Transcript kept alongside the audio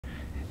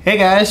Hey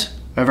guys,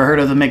 ever heard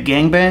of the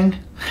McGangbang?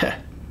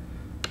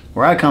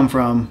 Where I come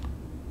from,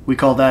 we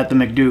call that the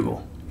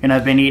McDoogle, and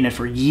I've been eating it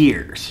for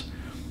years.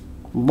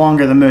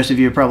 Longer than most of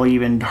you have probably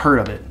even heard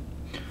of it.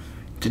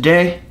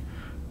 Today,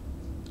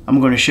 I'm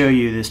going to show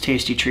you this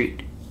tasty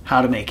treat,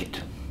 how to make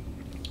it.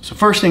 So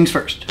first things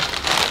first,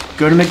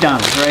 go to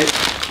McDonald's, right?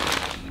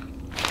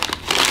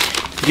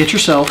 Get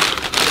yourself,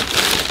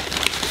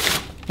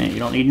 and you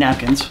don't need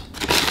napkins,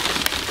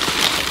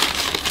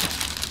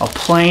 a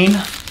plain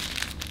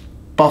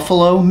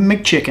Buffalo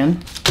McChicken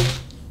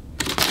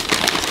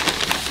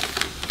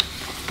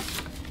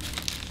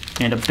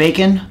and a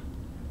bacon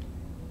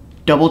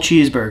double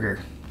cheeseburger.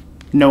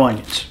 No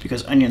onions,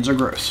 because onions are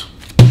gross.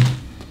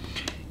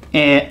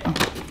 And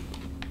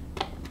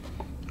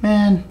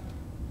man,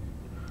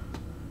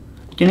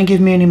 didn't give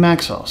me any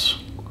mac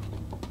sauce.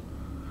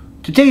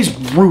 Today's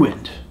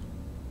ruined.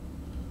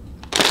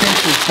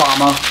 Thanks,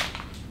 Obama.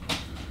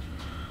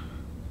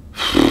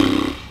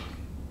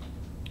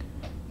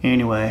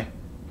 Anyway,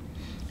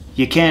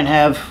 you can't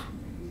have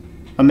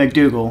a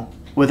McDoogle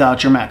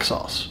without your mac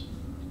sauce.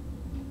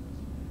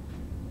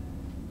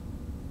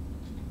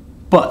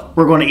 But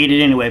we're going to eat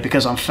it anyway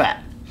because I'm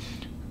fat.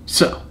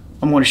 So,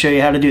 I'm going to show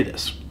you how to do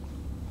this.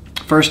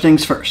 First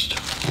things first.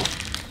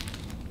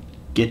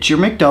 Get your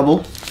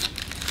McDouble.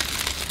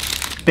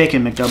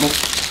 Bacon McDouble.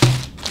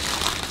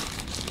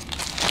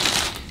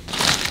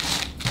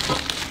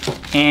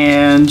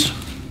 And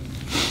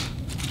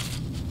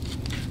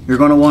you're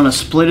going to want to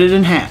split it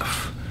in half,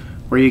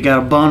 where you got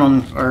a bun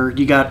on, or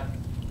you got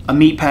a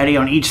meat patty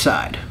on each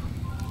side.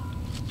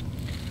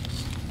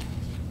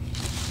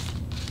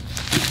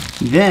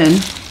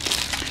 Then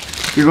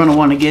you're going to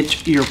want to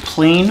get your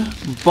plain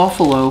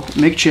Buffalo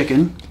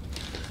McChicken.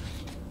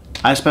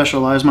 I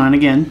specialize mine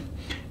again.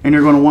 And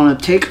you're going to want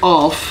to take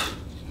off.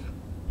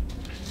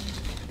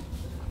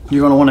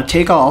 You're going to want to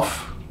take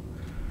off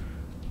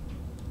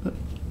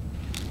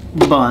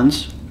the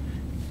buns.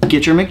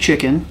 Get your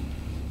McChicken.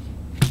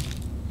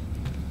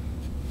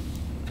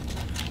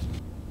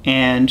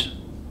 And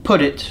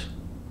put it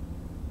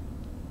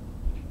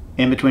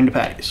in between the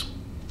patties.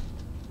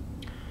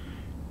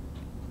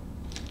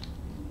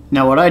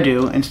 Now what I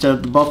do, instead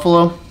of the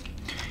buffalo,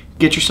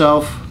 get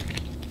yourself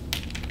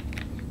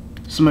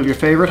some of your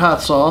favorite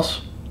hot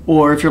sauce,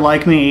 or if you're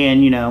like me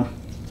and you know,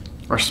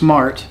 are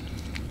smart,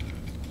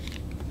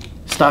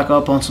 stock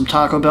up on some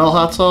Taco Bell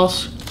hot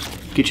sauce,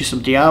 get you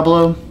some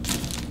Diablo,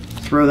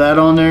 throw that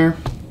on there,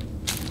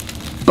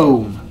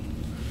 boom.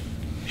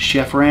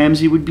 Chef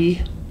Ramsay would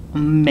be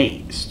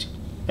amazed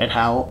at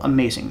how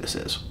amazing this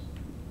is.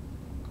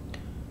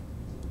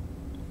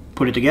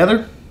 Put it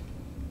together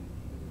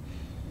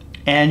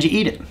and you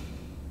eat it.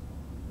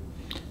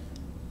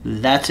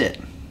 That's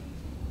it.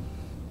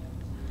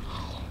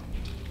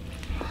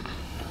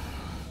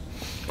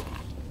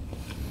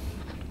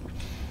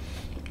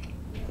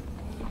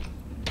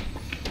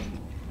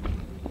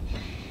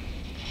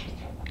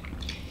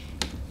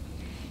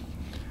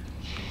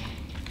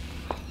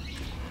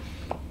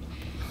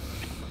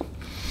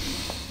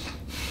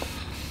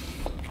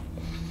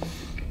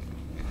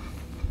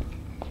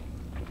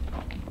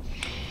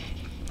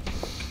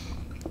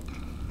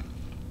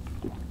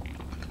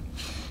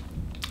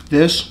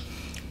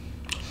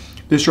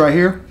 This right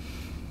here,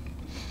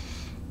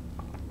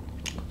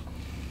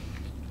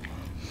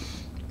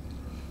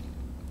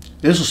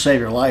 this will save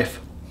your life.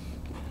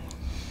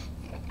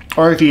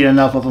 Or if you eat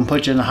enough of them,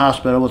 put you in the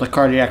hospital with a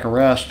cardiac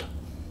arrest.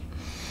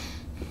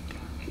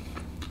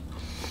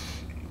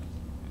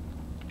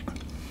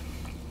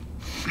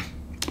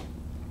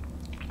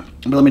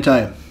 But let me tell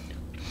you,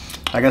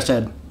 like I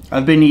said,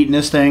 I've been eating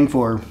this thing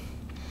for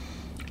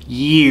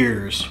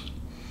years.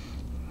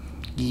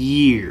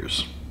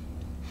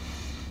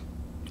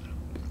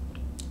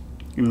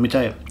 Let me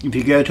tell you, if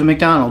you go to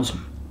McDonald's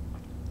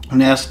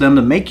and ask them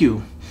to make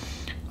you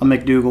a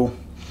McDoogle,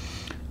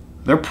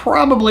 they're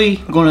probably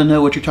going to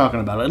know what you're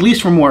talking about, at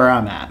least from where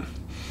I'm at.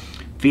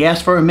 If you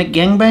ask for a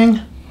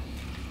McGangbang,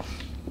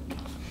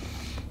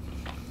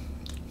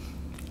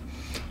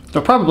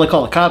 they'll probably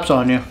call the cops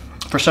on you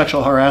for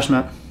sexual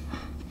harassment.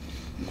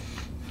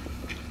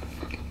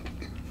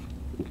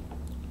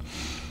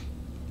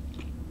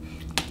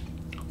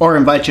 Or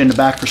invite you in the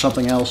back for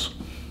something else.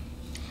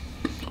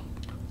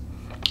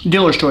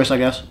 Dealer's choice, I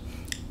guess.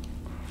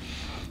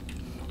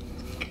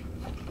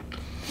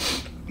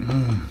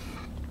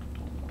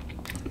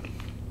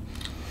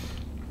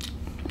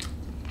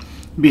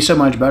 Be so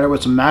much better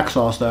with some mac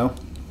sauce, though.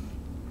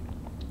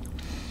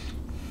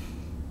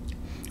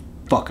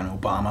 Fucking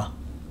Obama.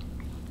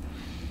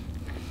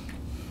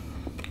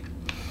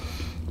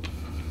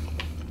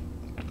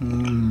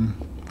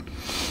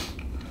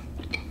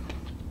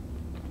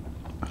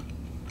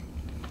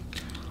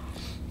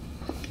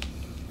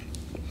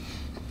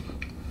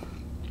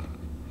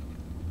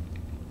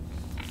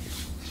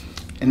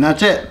 And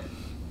that's it.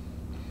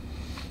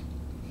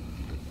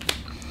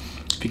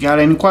 If you got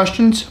any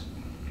questions,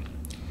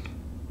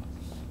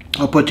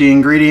 I'll put the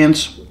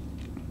ingredients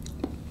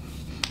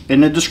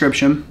in the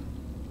description.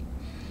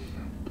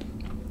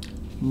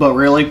 But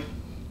really,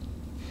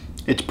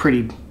 It's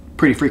pretty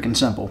freaking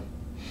simple.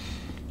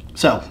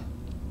 So,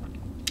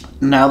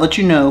 now that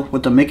you know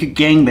what the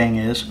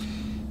McGangbang is,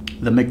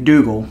 the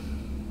McDoogle,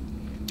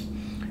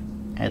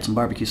 add some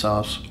barbecue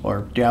sauce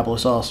or Diablo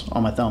sauce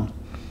on my thumb.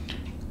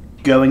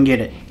 Go and get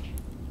it.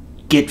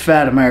 Get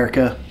fat,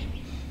 America.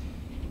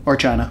 Or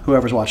China,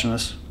 whoever's watching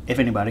this, if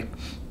anybody.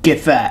 Get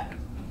fat.